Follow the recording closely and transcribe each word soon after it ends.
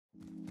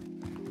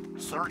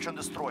Search and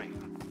destroy.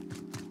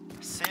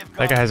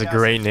 That guy has a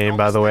great name,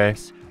 by the way.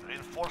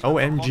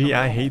 OMG,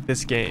 I hate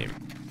this game.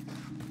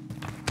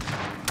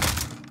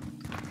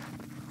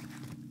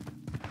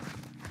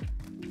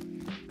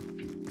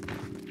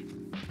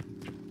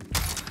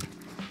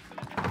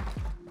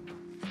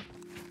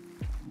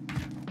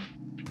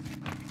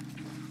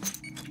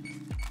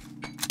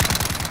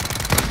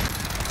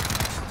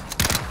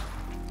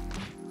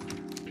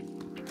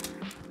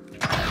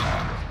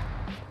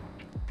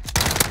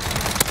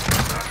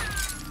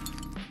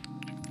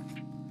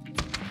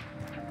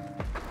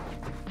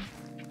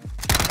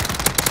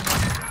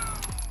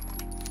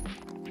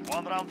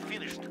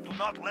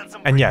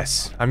 And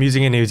yes, I'm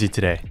using an Uzi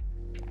today.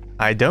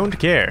 I don't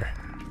care.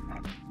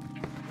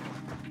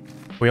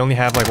 We only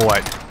have like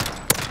what?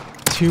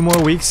 2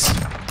 more weeks?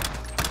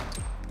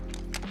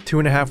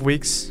 2.5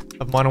 weeks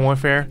of Modern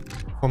Warfare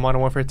for Modern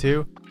Warfare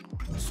 2.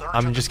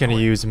 I'm just gonna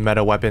use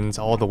meta weapons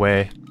all the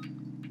way.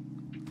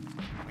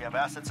 We have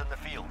assets in the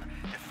field.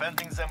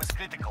 Defending them is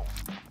critical.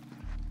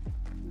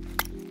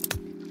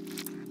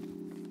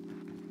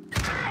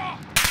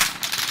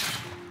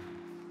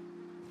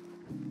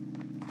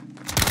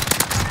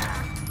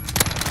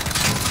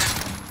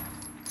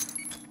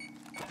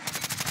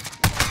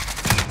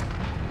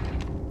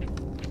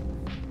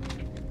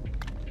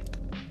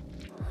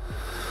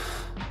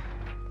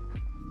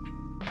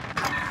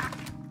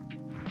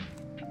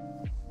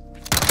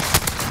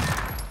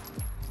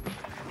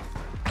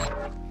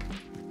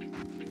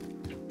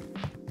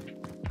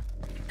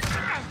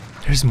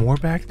 There's more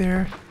back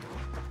there?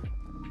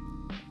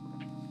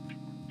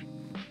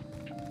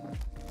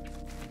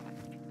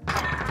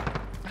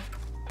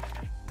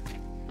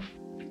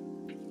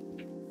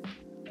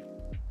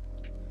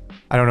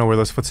 I don't know where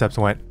those footsteps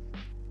went.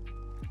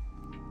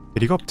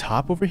 Did he go up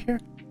top over here?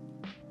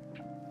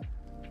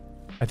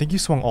 I think he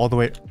swung all the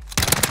way.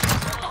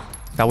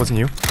 That wasn't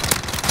you.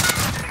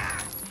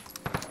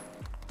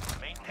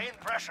 Maintain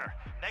pressure.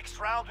 Next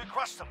round we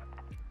crush them.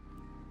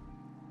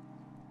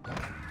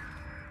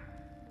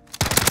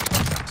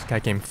 This guy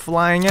came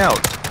flying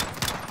out.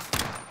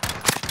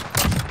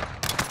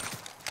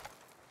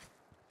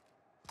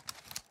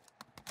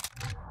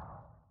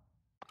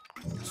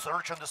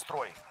 Search and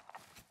destroy.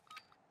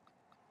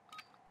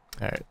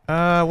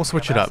 Alright, we'll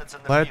switch it up.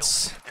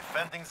 Let's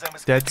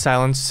dead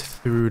silence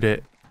through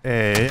to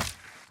A.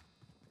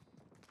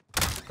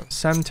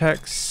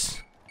 Semtex.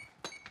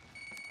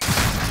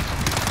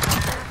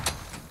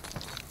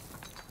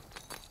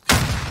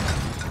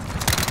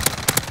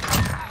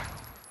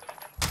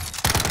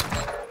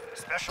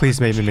 Please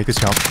make me make this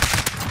jump.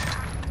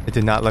 It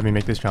did not let me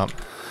make this jump.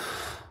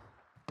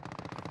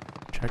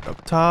 Check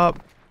up top.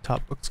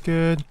 Top looks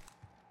good.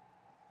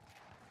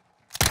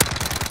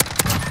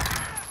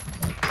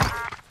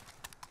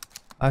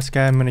 Last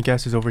guy I'm gonna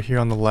guess is over here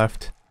on the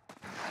left.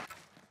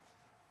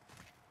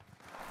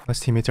 Unless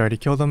teammates already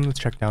killed him. Let's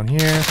check down here.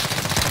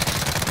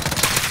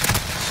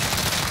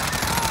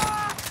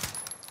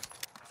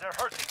 They're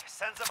hurting.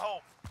 Send them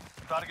home.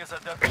 Targets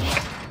at that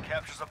point.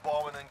 Captures the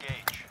bomb and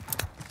engage.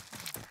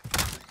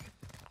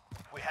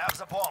 We have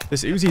the bomb.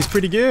 This Uzi is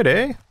pretty good,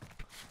 eh?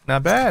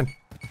 Not bad.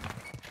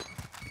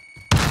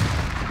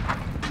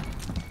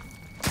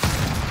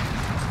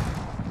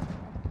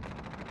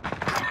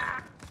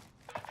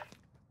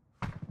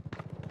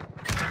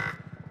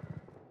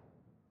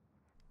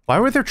 Why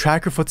were there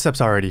tracker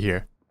footsteps already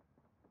here?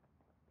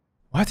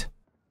 What?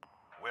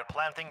 We're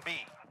planting B.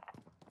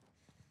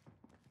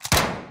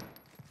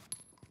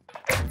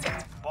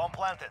 Bomb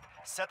planted.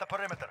 Set the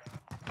perimeter.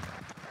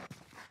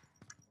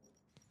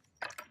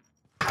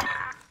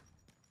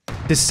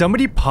 Did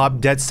somebody pop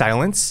dead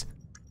silence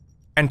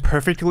and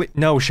perfectly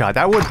no shot?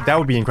 That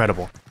would be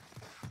incredible.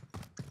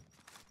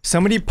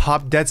 Somebody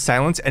popped dead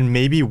silence and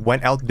maybe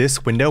went out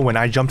this window when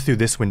I jumped through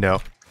this window.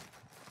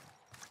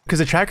 Because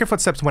the tracker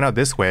footsteps went out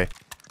this way.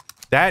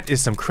 That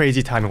is some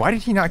crazy timing. Why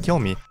did he not kill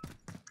me?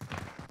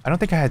 I don't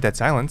think I had dead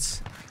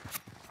silence.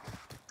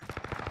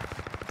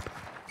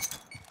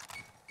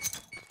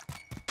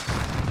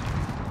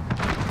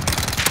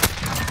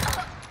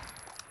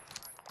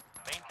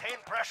 Maintain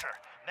pressure.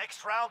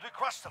 Next round we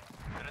crush them.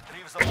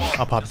 Retrieve the bomb.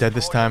 I'll pop dead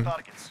this time.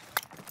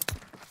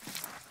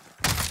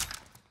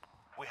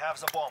 We have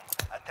the bomb.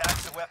 Attack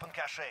the weapon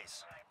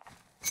caches.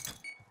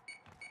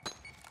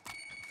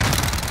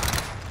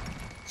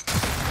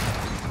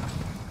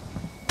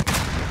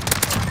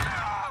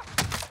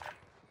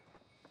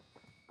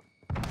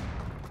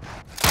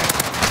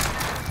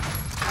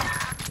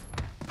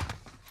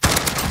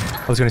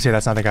 I was gonna say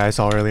that's not the guy I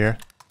saw earlier.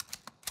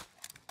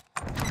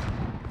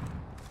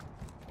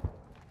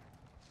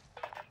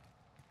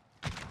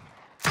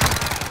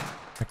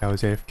 That guy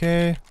was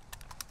AFK.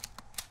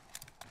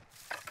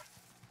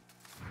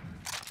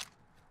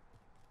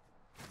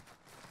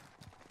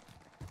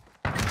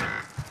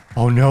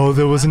 Oh no,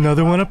 there was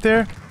another one up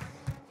there?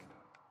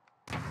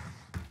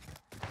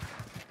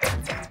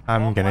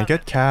 I'm gonna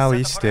get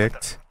Cali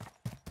sticked.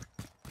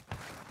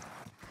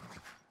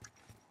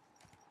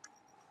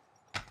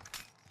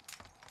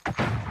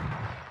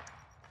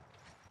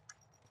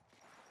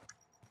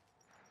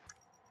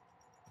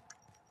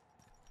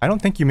 I don't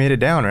think you made it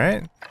down,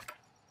 right?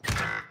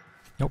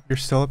 Nope, you're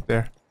still up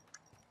there.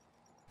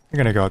 You're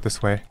gonna go out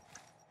this way.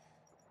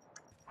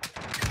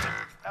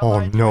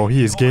 Oh no,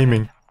 he is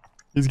gaming.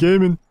 He's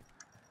gaming.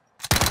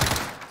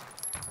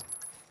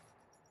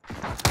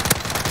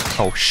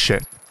 Oh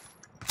shit.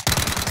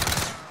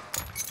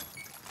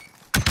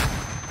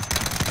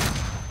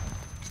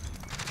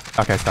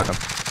 Okay, stuck him.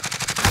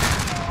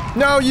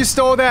 No, you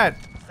stole that!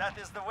 That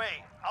is the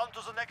way. On to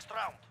the next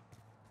round.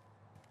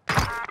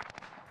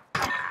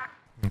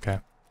 Okay.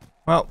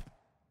 Well,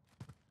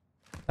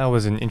 that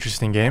was an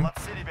interesting game.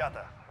 Let's see,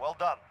 ребята. Well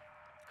done.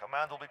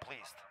 Command will be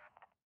pleased.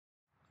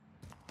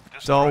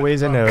 It's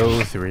always an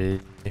 0-3.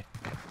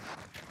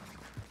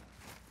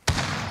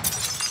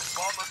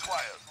 Bomb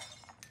acquired.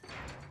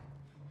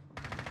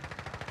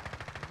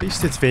 At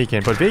least it's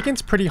vacant, but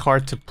vacant's pretty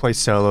hard to play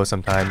solo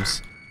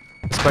sometimes.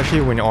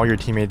 Especially when all your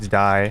teammates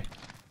die.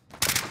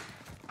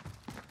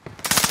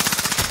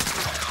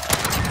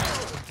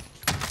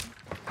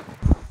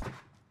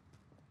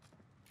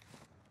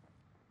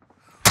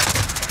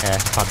 Yeah,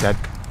 pop dead.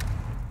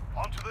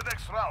 On to the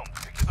next round.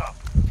 Pick it up.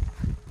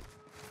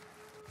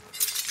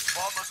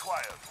 Bomb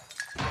acquired.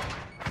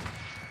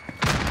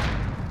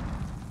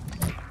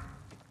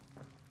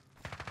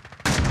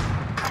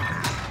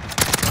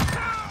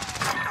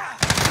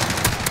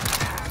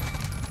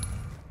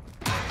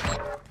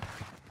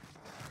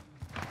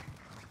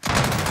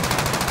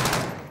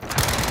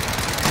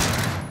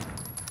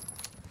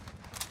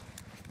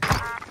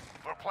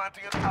 We're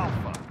planting an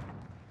alpha.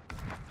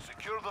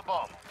 Secure the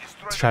bomb.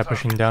 Destroy Let's try the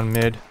pushing down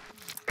mid.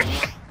 We've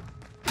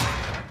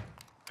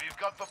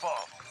got the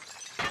bomb.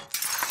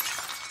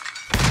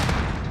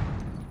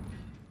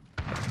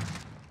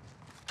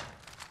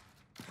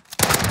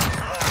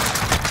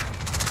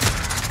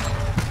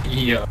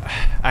 Yeah.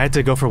 I had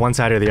to go for one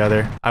side or the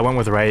other. I went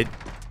with right.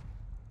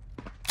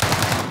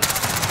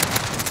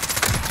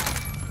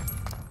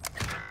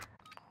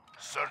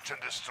 Search and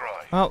destroy.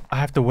 Well, I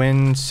have to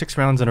win 6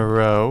 rounds in a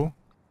row.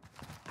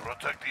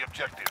 Protect the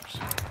objectives.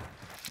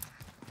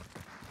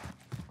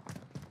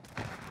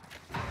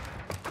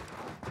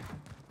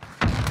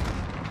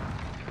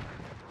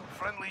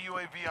 Friendly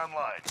UAV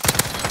online.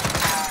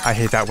 I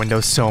hate that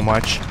window so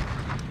much.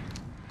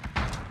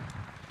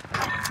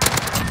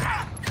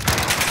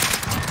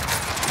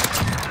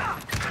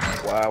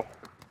 Wow.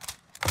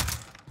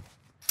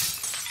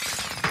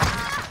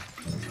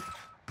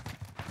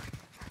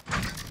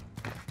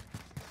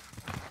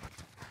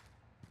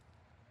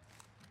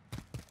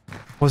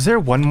 Was there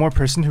one more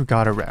person who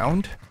got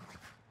around?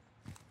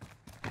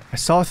 I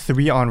saw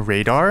 3 on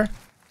radar.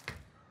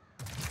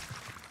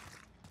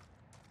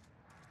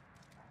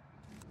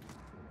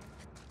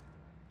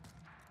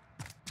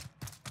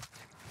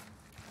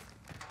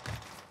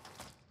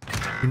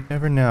 You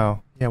never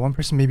know. Yeah, one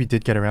person maybe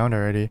did get around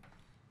already.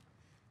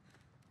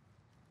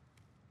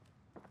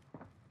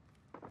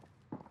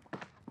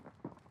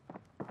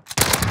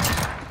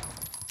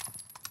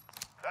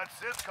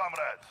 That's it,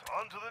 comrades.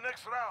 On to the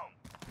next round.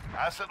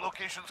 Asset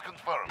locations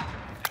confirmed.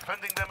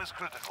 Defending them is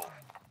critical.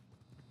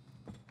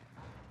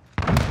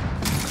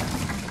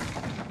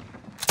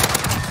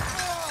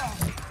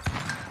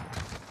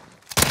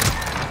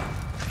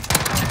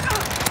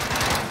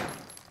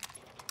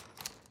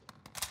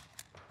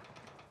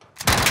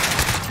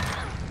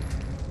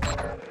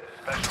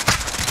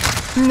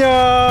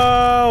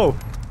 No!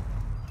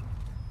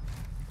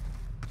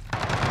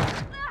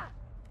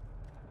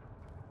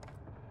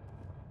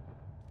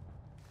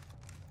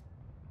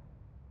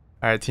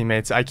 Alright,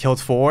 teammates. I killed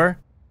 4.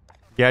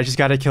 Yeah, I just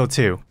gotta kill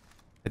 2.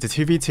 It's a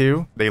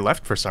 2v2. They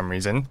left for some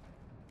reason.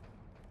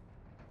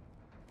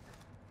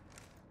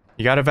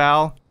 You got a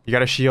Val. You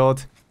got a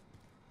shield.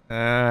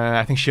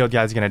 I think shield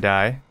guy's gonna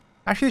die.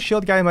 Actually,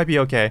 shield guy might be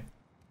okay.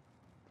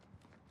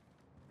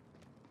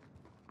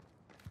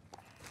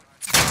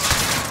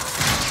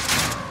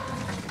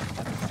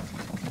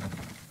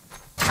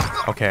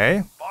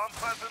 Okay. Bomb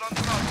planted on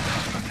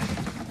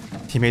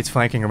top. Teammates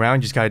flanking around.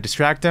 You just gotta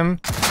distract him.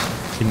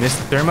 You missed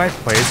the thermite.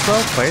 Play it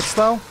slow. Play it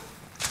slow.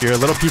 You're a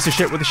little piece of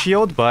shit with a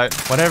shield, but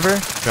whatever.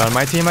 You're on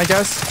my team, I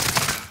guess.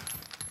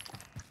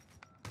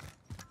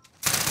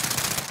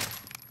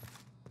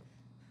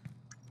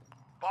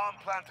 Bomb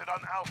planted on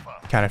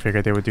Alpha. Kinda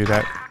figured they would do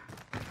that.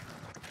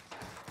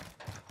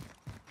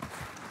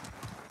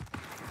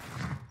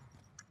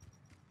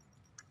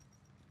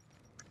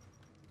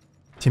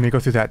 Teammate go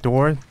through that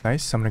door.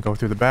 Nice. I'm gonna go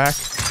through the back.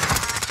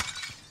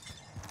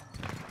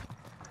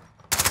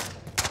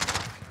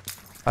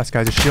 Last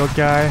guy's a shield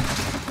guy.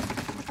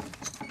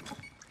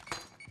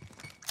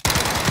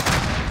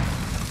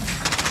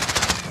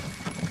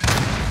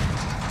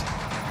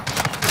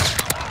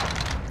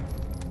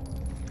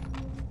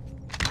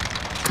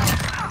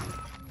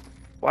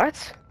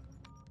 What?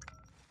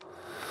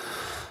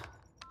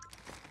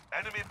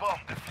 Enemy bomb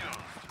defused.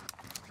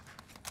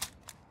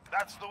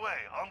 That's the way.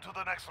 On to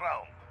the next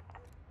round.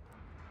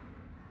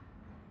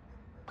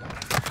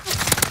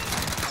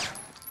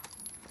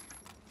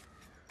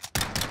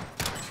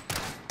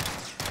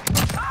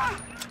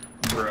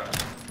 Bruh.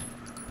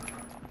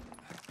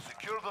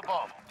 Secure the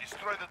bomb.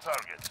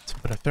 target. Let's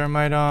put a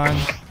thermite on.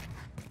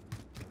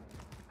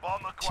 Bomb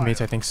acquired.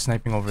 Teammates, I think,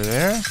 sniping over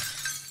there.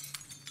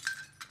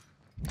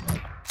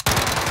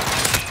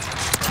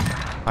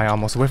 I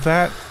almost whiffed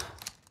that.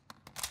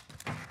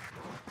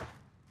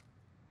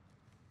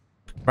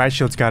 Right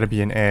shield's gotta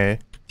be an A.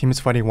 Team is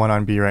fighting 1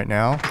 on B right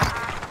now.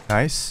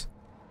 Nice.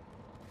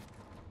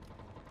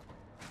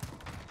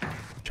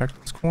 Check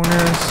those corners.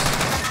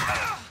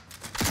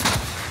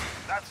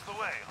 That's the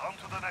way. On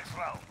to the next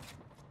round.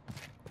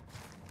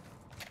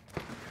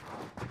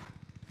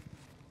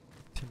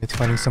 Teammates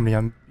fighting somebody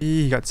on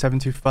B. He got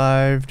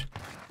 725'd.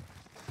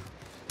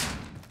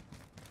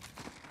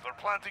 They're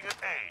planting at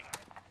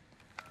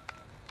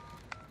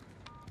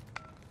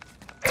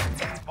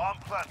A. Bomb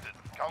planted.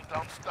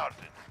 Countdown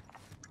started.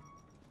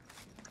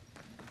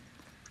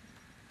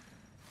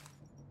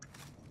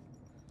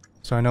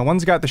 So I know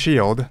one's got the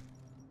shield.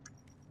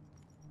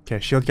 Okay,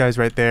 shield guy's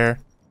right there.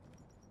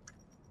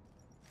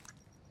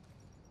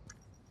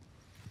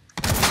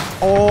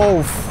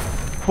 Oh,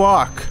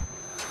 fuck.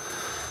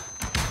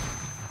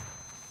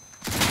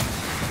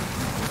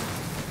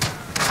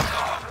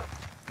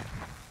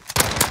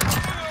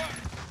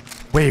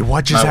 Wait,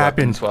 what just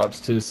happened?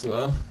 Swap's too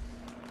slow.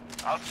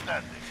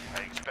 Outstanding. I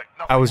expect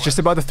nothing I was just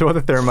about to throw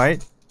the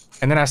thermite,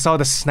 and then I saw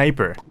the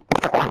sniper.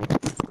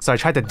 So I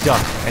tried to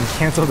duck and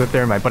cancel the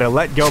thermite, but I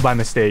let go by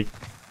mistake.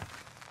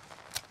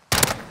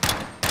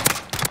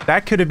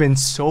 That could have been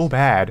so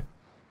bad.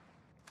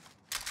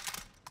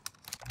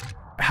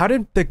 How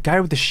did the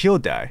guy with the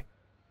shield die?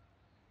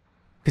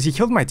 Because he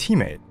killed my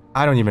teammate.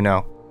 I don't even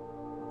know.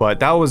 But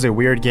that was a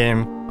weird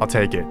game. I'll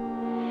take it.